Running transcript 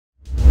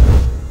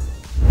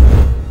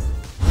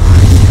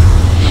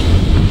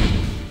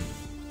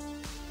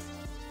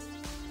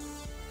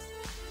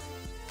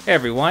Hey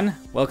everyone,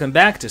 welcome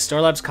back to Star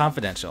Labs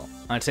Confidential.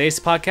 On today's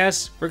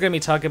podcast, we're going to be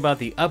talking about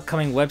the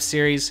upcoming web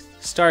series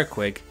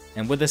Starquake,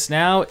 and with us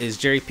now is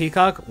Jerry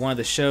Peacock, one of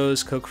the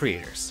show's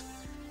co-creators.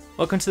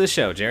 Welcome to the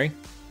show, Jerry.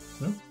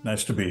 Well,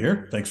 nice to be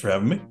here. Thanks for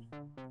having me.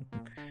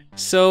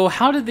 So,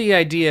 how did the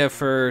idea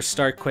for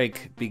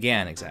Starquake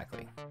begin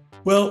exactly?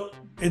 Well,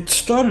 it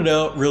started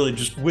out really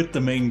just with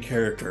the main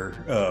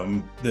character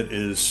that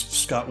is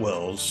Scott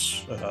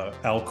Wells,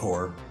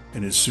 Alcor,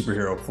 in his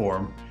superhero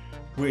form.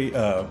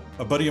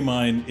 A buddy of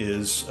mine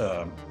is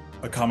a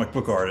comic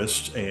book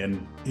artist,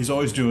 and he's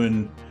always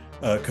doing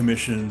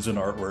commissions and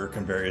artwork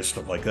and various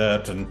stuff like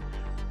that. And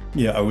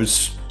yeah, I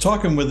was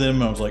talking with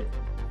him. I was like,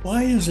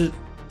 why is it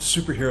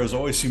superheroes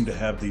always seem to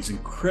have these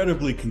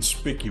incredibly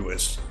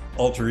conspicuous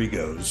alter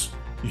egos?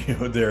 You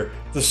know, they're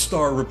the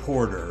star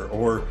reporter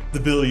or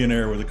the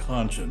billionaire with a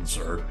conscience,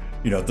 or,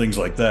 you know, things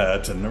like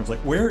that. And I was like,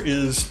 where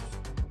is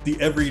the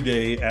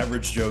everyday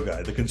average Joe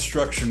guy, the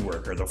construction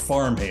worker, the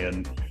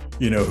farmhand,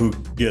 you know, who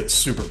gets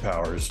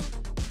superpowers?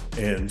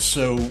 And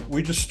so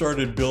we just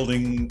started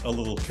building a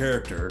little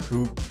character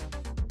who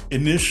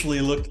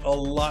initially looked a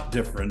lot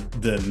different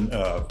than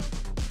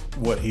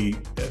what he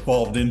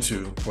evolved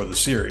into for the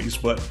series.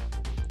 But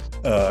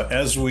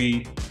as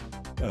we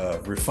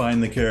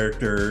refined the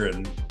character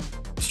and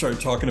started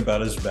talking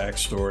about his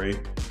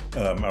backstory,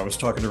 I was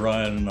talking to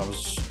Ryan and I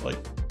was like,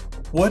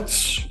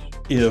 what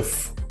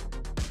if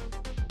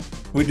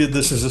we did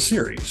this as a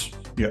series?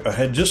 Yeah, I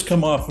had just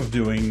come off of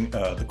doing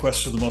the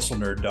Quest of the Muscle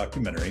Nerd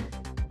documentary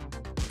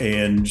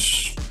and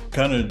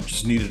kind of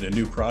just needed a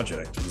new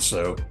project. And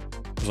so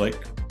I was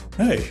like,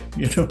 hey,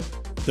 you know,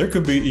 there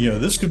could be, you know,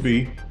 this could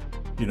be,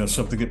 you know,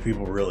 something that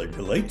people really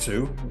relate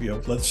to. You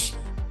know, let's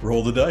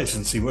roll the dice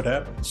and see what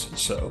happens.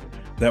 So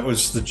that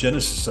was the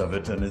genesis of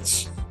it, and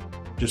it's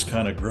just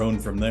kind of grown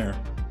from there.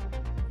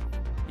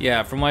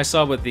 Yeah, from what I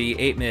saw with the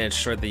 8-minute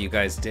short that you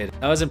guys did,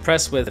 I was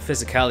impressed with the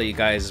physicality you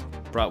guys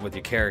brought with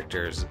your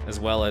characters, as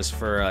well as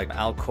for like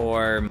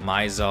Alcor,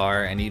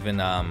 Mizar, and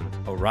even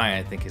Orion,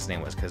 I think his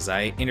name was, because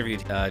I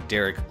interviewed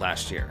Derek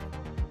last year.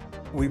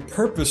 We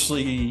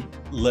purposely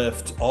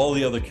left all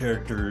the other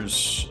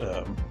characters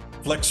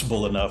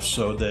flexible enough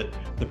so that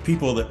the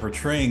people that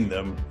portraying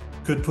them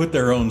could put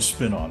their own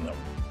spin on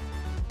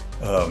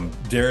them.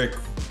 Derek,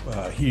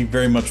 he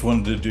very much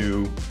wanted to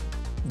do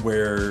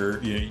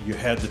where you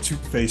had the two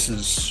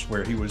faces,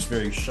 where he was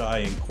very shy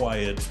and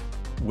quiet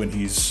when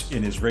he's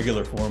in his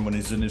regular form. When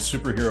he's in his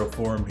superhero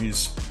form,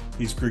 he's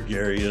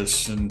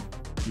gregarious and,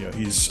 you know,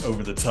 he's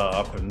over the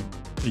top and,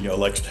 you know,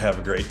 likes to have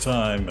a great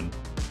time, and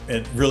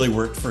it really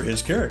worked for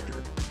his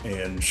character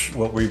and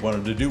what we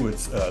wanted to do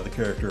with the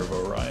character of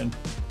Orion.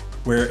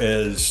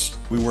 Whereas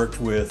we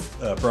worked with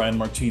Brian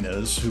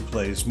Martinez, who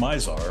plays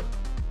Mizar,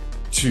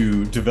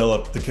 to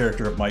develop the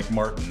character of Mike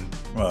Martin,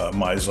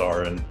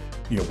 Mizar, and,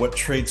 you know, what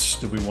traits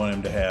do we want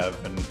him to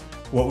have and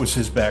what was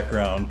his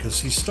background, because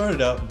he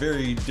started out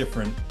very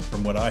different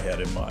from what I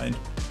had in mind.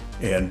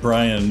 And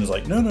Brian is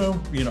like,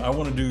 no, you know, I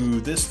want to do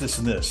this, this,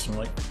 and this. And I'm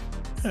like,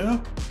 yeah,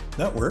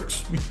 that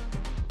works.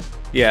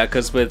 Yeah,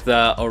 because with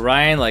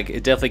Orion, like,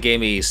 it definitely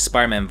gave me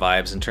Spider-Man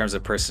vibes in terms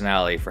of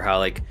personality, for how,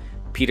 like,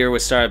 Peter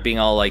would start being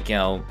all, like, you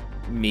know,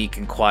 meek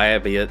and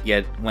quiet, but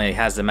yet when he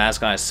has the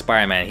mask on as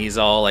Spider-Man, he's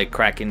all, like,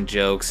 cracking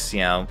jokes,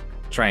 you know,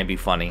 trying to be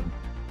funny.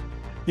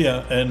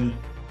 Yeah, and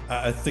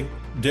I think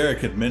Derek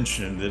had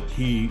mentioned that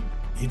he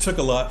took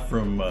a lot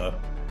from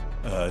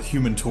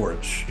Human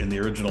Torch in the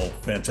original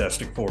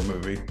Fantastic Four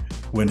movie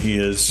when he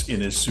is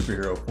in his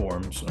superhero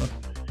form. So,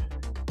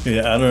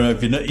 yeah, I don't know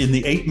if you know, in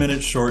the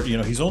 8-minute short, you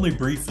know, he's only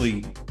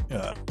briefly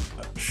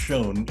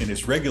shown in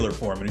his regular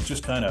form, and he's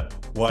just kind of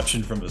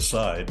watching from the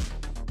side.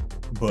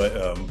 But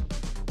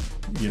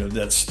you know,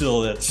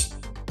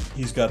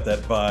 he's got that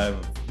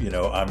vibe. You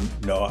know,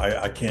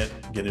 I can't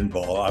get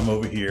involved. I'm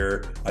over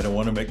here. I don't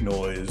want to make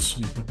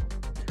noise.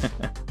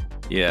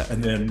 Yeah.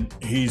 And then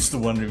he's the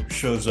one who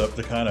shows up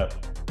to kind of,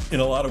 in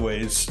a lot of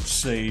ways,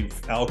 save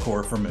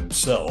Alcor from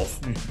himself.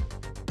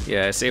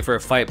 Yeah, say for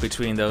a fight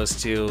between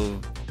those two,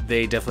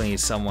 they definitely need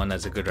someone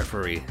as a good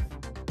referee.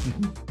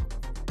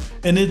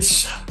 And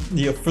it's,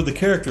 you know, for the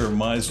character of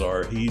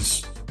Mizar,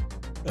 he's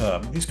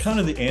kind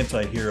of the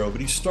anti-hero, but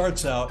he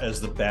starts out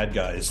as the bad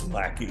guy's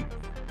lackey.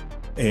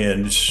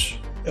 And,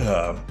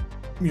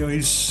 you know,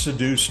 he's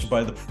seduced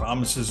by the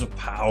promises of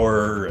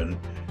power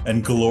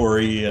and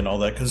glory and all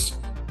that, because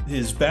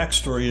his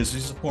backstory is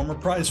he's a former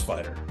prize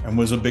fighter and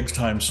was a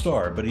big-time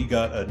star, but he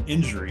got an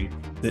injury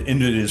that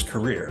ended his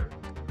career.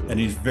 And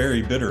he's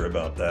very bitter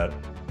about that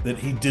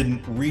he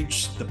didn't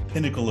reach the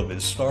pinnacle of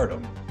his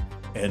stardom.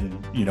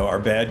 And, you know, our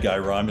bad guy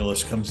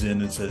Romulus comes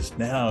in and says,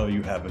 now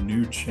you have a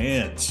new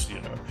chance,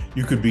 you know,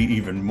 you could be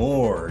even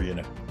more,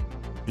 you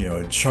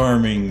know,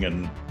 charming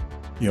and,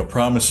 you know,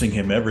 promising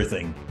him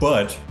everything.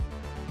 But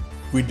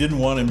we didn't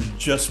want him to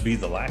just be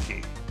the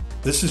lackey.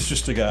 This is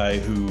just a guy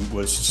who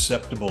was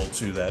susceptible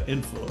to that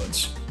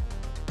influence.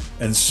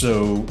 And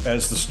so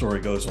as the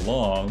story goes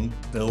along,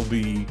 there'll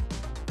be,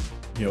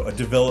 you know, a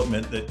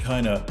development that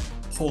kind of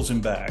pulls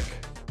him back.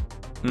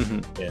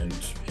 And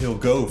he'll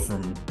go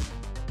from,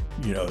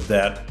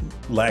 that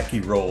lackey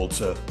role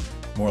to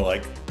more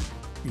like,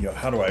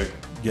 how do I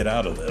get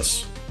out of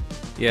this?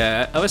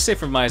 Yeah, I would say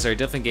for Mizar, it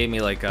definitely gave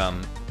me like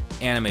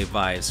anime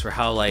vibes for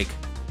how like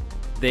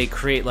they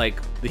create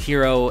like the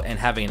hero and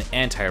having an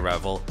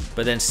anti-rival,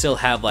 but then still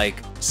have like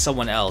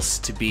someone else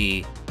to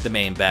be the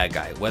main bad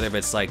guy, whether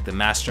it's like the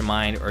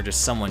mastermind or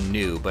just someone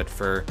new, but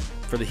for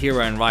the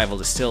hero and rival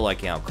to still like,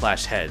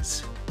 clash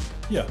heads.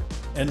 Yeah,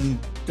 and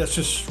that's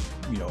just,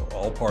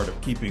 all part of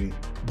keeping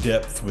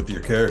depth with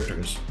your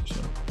characters.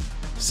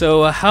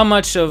 So how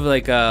much of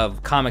like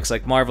comics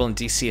like Marvel and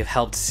DC have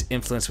helped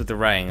influence with the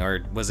writing,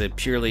 or was it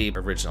purely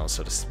original,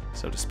 so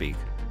to speak?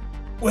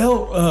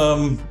 Well,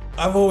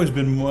 I've always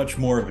been much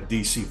more of a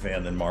DC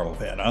fan than Marvel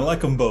fan. I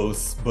like them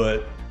both,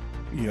 but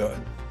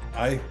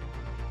I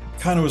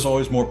kind of was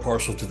always more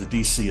partial to the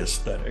DC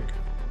aesthetic.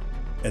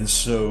 And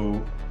so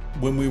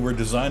when we were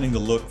designing the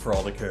look for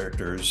all the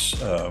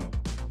characters,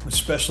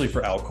 especially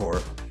for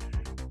Alcor,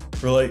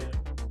 we're like,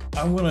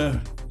 I want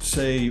to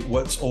say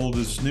what's old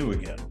is new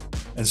again.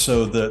 And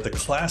so the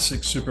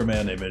classic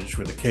Superman image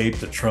with the cape,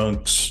 the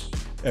trunks,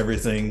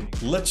 everything,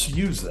 let's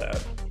use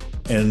that.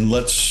 And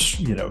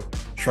let's,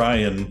 try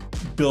and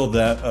build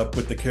that up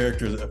with the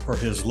character for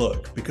his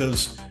look,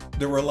 because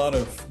there were a lot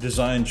of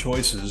design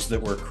choices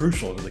that were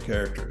crucial to the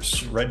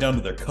characters, right down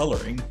to their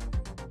coloring.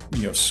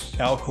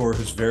 Alcor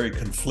is very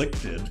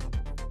conflicted,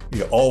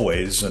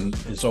 always, and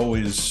is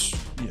always,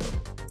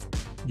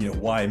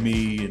 why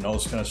me and all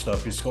this kind of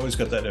stuff. He's always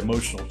got that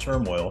emotional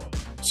turmoil.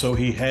 So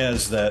he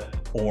has that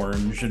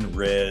orange and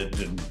red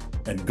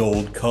and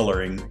gold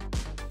coloring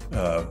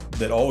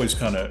that always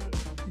kind of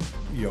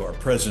are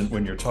present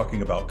when you're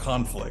talking about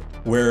conflict.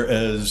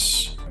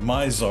 Whereas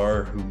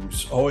Mizar,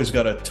 who's always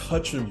got a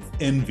touch of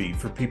envy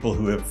for people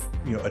who have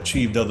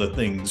achieved other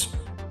things,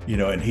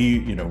 and he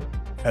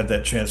had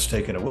that chance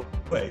taken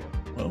away.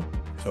 Well,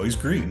 so he's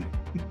green.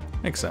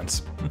 Makes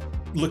sense.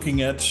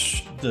 Looking at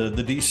the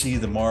DC,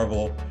 the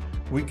Marvel,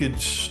 we could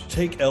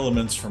take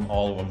elements from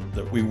all of them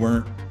that we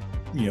weren't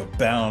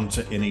bound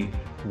to any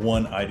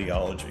one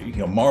ideology.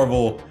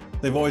 Marvel,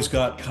 they've always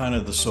got kind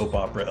of the soap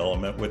opera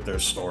element with their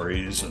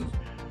stories, and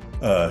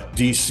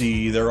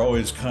DC, they're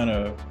always kind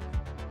of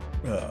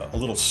a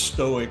little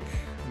stoic,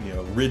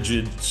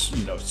 rigid,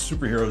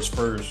 superheroes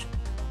first,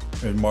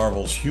 and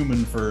Marvel's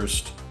human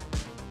first.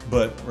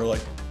 But we're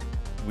like,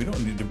 we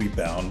don't need to be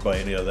bound by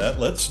any of that.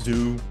 Let's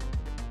do,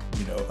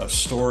 a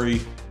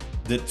story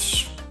that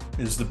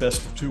is the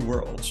best of two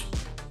worlds.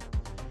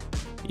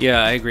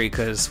 Yeah, I agree,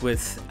 because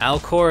with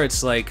Alcor,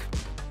 it's like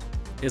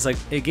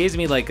it gives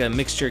me like a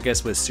mixture, I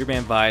guess, with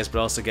Superman vibes, but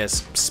also I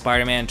guess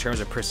Spider-Man in terms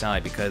of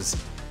personality,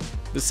 because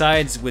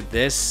besides with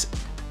this,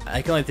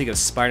 I can only think of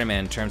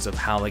Spider-Man in terms of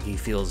how like he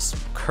feels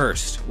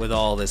cursed with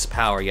all this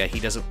power, yet he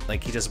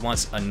just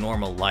wants a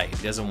normal life.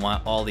 He doesn't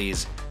want all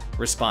these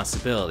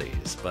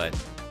responsibilities, but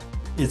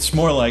it's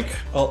more like,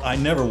 oh, I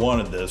never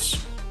wanted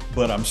this,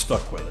 but I'm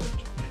stuck with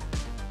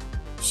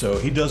it. So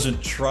he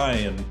doesn't try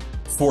and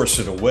force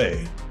it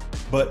away,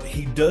 but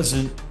he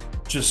doesn't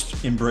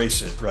just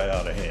embrace it right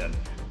out of hand.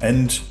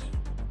 And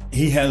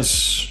he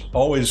has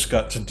always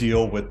got to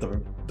deal with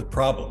the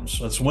problems.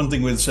 That's one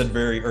thing we said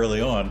very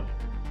early on.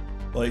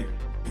 Like,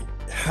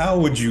 how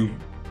would you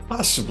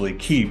possibly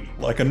keep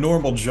like a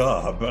normal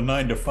job, a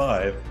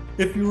 9-to-5,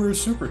 if you were a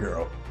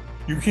superhero?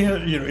 You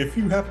can't, if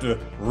you have to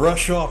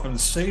rush off and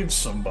save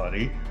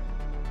somebody,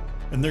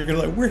 and they're gonna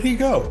like, where'd he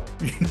go?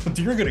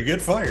 You're gonna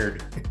get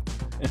fired.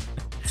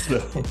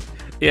 So,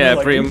 yeah,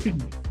 like,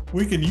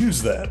 we can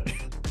use that.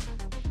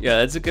 Yeah,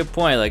 that's a good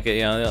point. Like,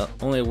 it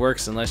only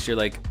works unless you're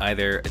like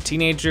either a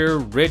teenager,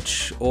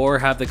 rich, or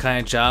have the kind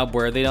of job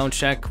where they don't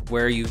check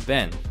where you've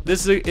been.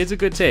 It's a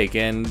good take,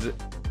 and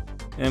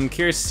I'm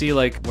curious to see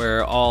like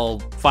where all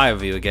 5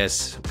 of you, I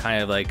guess,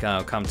 kind of like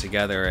come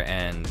together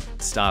and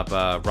stop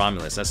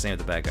Romulus. That's the name of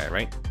the bad guy,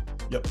 right?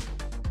 Yep.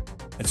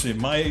 And see,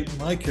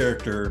 my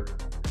character,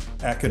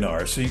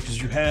 Akinar,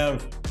 because you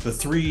have the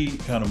 3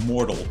 kind of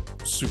mortal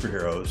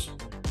superheroes,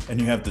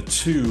 and you have the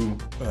 2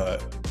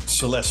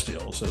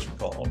 Celestials, as we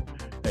call them.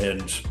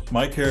 And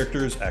my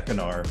character is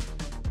Akinar,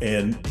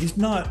 and he's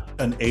not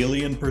an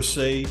alien per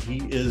se. He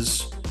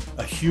is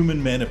a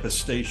human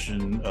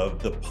manifestation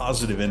of the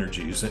positive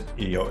energies,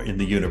 in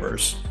the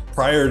universe.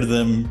 Prior to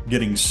them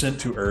getting sent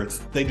to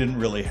Earth, they didn't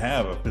really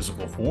have a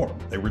physical form.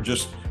 They were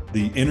just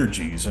the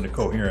energies in a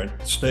coherent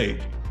state.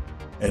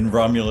 And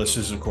Romulus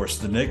is, of course,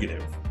 the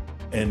negative.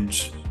 And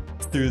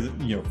through,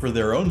 for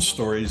their own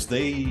stories,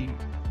 they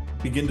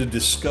begin to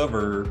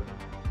discover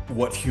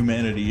what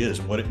humanity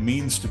is, what it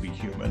means to be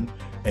human,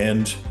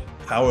 and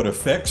how it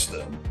affects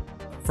them.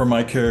 For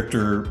my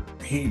character,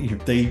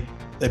 they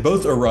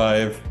both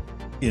arrive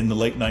in the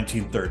late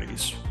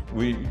 1930s.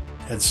 We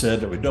had said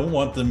that we don't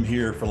want them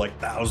here for like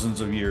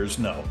thousands of years.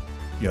 No,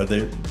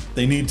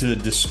 they need to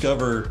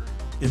discover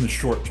in the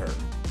short term.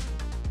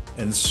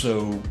 And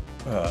so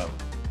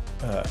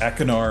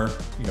Akinar,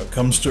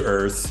 comes to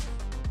Earth,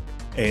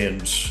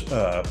 and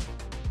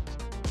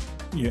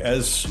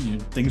as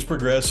things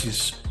progress,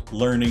 he's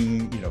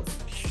learning,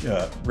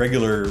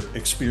 regular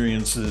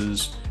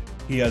experiences,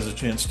 he has a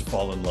chance to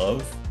fall in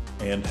love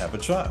and have a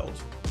child.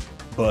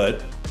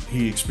 But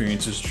he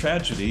experiences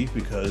tragedy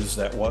because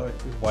that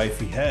wife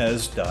he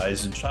has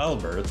dies in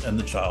childbirth, and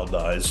the child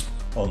dies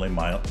only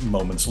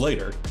moments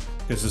later.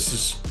 Because this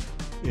is,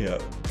 you know,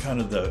 kind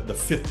of the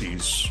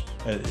 50s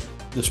at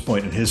this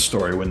point in his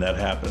story when that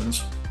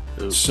happens.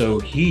 Ooh. So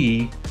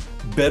he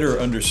better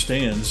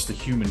understands the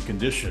human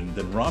condition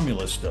than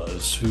Romulus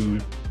does, who,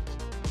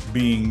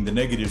 being the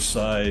negative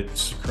side,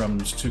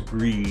 succumbs to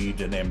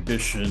greed and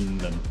ambition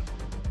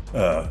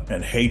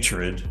and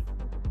hatred.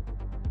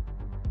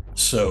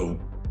 So,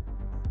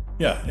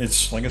 yeah,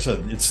 it's like I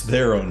said, it's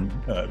their own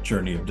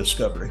journey of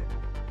discovery.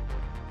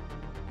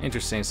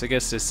 Interesting. So I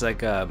guess it's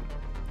like, I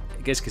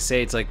guess you could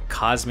say it's like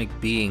cosmic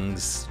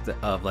beings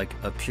of like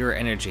a pure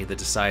energy that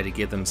decide to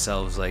give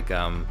themselves like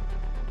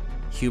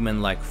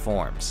human-like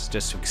forms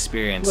just to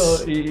experience.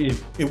 Well,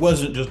 it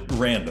wasn't just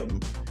random,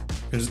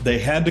 because they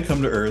had to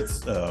come to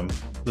Earth.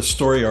 The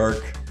story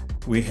arc,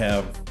 we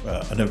have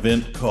an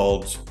event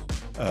called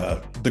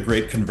the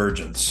Great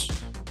Convergence,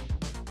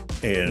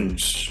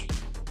 and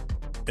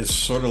it's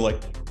sort of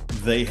like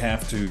they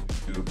have to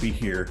be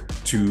here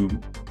to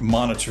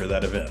monitor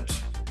that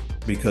event,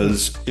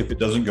 because if it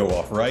doesn't go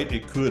off right,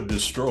 it could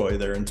destroy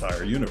their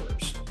entire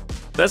universe.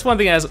 That's one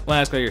thing I want to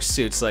ask about your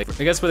suits. Like,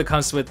 I guess when it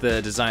comes with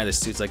the design of the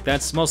suits, like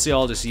that's mostly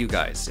all just you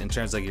guys in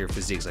terms of like your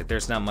physiques. Like,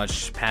 there's not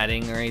much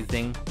padding or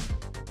anything.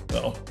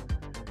 Well,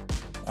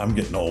 I'm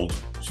getting old,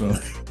 so.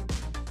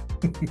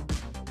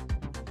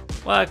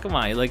 Well, come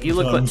on, like you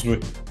look like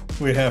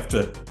we have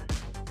to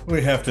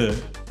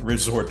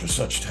resort to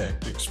such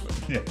tactics.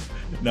 But yeah,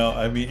 no,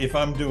 I mean, if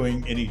I'm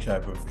doing any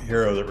type of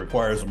hero that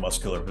requires a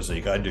muscular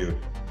physique, I do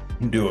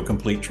a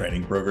complete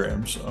training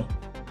program.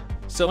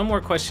 So one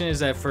more question is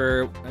that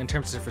in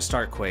terms of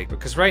Starquake,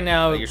 because right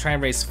now you're trying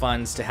to raise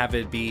funds to have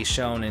it be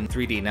shown in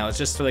 3D. Now it's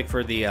just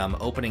for the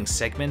opening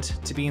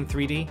segment to be in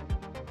 3D.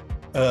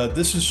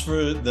 This is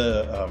for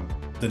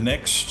the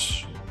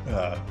next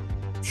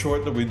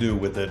short that we do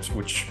with it,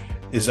 which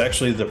is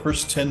actually the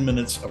first 10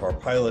 minutes of our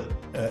pilot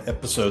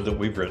episode that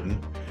we've written.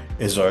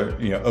 Is our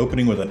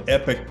opening with an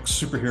epic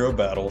superhero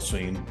battle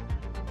scene,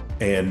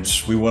 and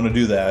we want to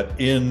do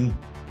that in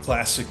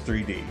classic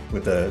 3D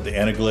with the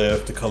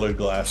anaglyph, the colored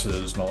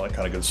glasses, and all that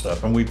kind of good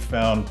stuff. And we've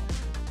found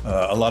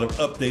a lot of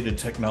updated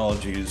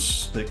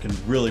technologies that can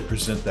really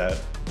present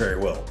that very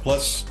well.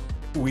 Plus,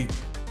 we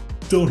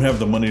don't have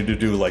the money to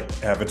do like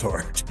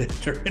Avatar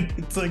or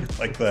anything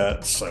like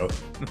that. So,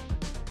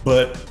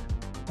 but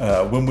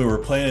when we were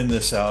planning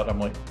this out, I'm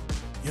like,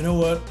 you know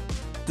what?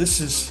 This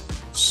is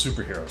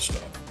superhero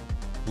stuff.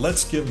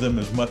 Let's give them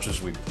as much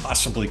as we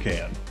possibly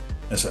can.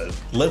 I said,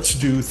 let's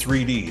do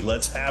 3D.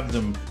 Let's have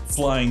them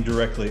flying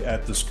directly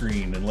at the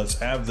screen, and let's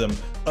have them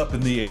up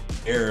in the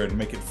air and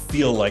make it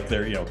feel like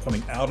they're,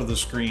 coming out of the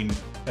screen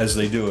as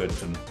they do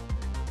it. And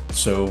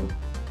so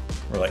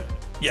we're like,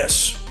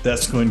 yes,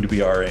 that's going to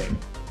be our aim.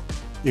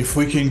 If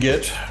we can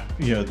get,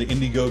 the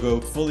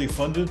Indiegogo fully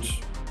funded,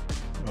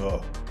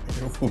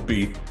 it will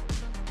be,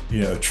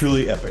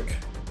 truly epic.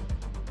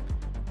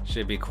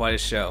 Should be quite a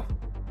show.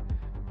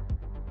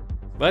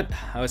 But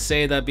I would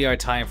say that'd be our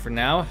time for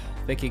now.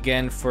 Thank you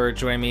again for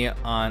joining me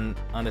on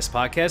this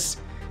podcast.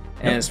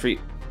 And Thanks for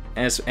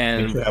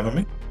having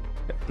me.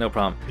 No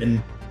problem.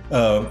 And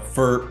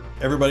for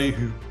everybody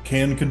who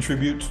can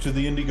contribute to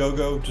the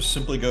Indiegogo, just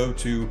simply go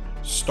to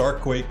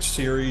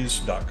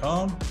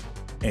starquakeseries.com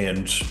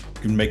and you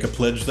can make a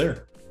pledge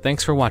there.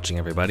 Thanks for watching,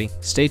 everybody.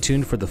 Stay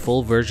tuned for the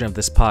full version of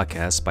this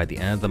podcast by the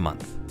end of the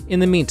month.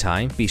 In the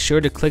meantime, be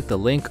sure to click the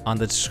link on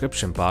the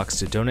description box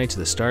to donate to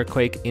the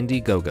Starquake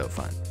Indiegogo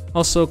Fund.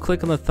 Also,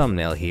 click on the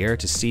thumbnail here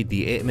to see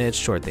the 8-minute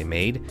short they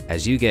made,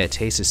 as you get a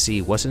taste to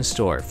see what's in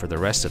store for the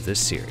rest of this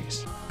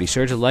series. Be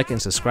sure to like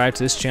and subscribe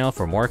to this channel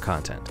for more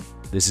content.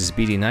 This is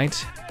BD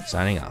Knight,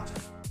 signing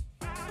off.